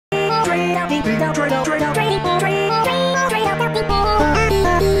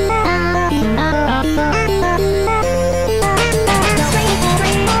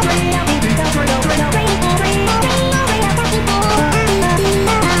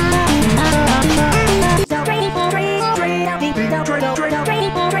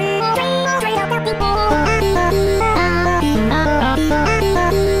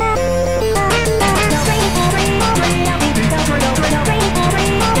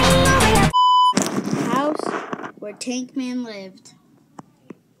Where Tankman lived.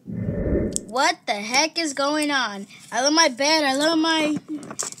 What the heck is going on? I love my bed, I love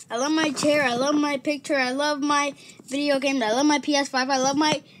my chair, I love my picture, I love my video games, I love my PS5, I love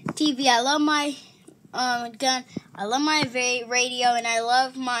my TV, I love my gun, I love my radio, and I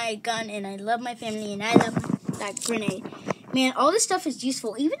love my gun, and I love my family, and I love that grenade. Man, all this stuff is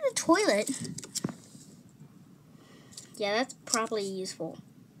useful. Even the toilet. Yeah, that's probably useful.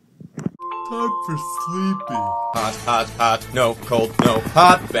 Time for sleepy. Hot, hot, hot. No, cold, no.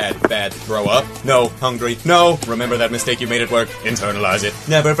 Hot, bad, bad. Throw up. No, hungry. No. Remember that mistake you made at work. Internalize it.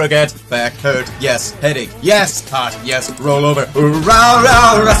 Never forget. Back hurt. Yes. Headache. Yes. Hot. Yes. Roll over. Row,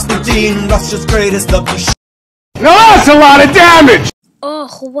 row. Rasputin. Russia's greatest love. No, that's a lot of damage! Oh,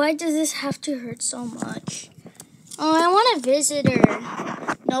 why does this have to hurt so much? Oh, I want a visitor.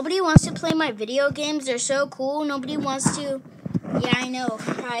 Nobody wants to play my video games. They're so cool. Nobody wants to. Yeah, I know,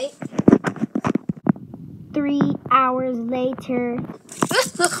 right? 3 hours later.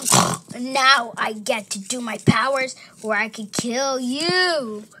 Now I get to do my powers where I can kill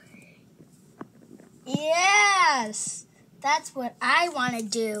you. Yes, that's what I want to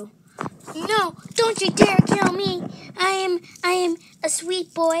do. No, don't you dare kill me. I am a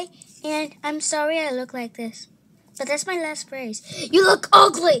sweet boy, and I'm sorry I look like this. But that's my last phrase. You look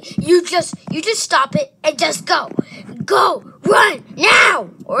ugly. You just stop it and just go. Go, run now,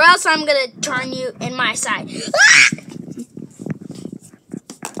 or else I'm gonna turn you in my side. Ah!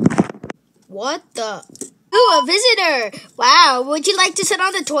 What the? Ooh, a visitor. Wow, would you like to sit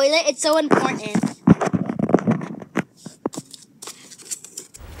on the toilet? It's so important.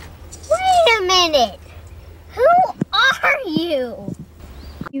 Wait a minute. Who are you?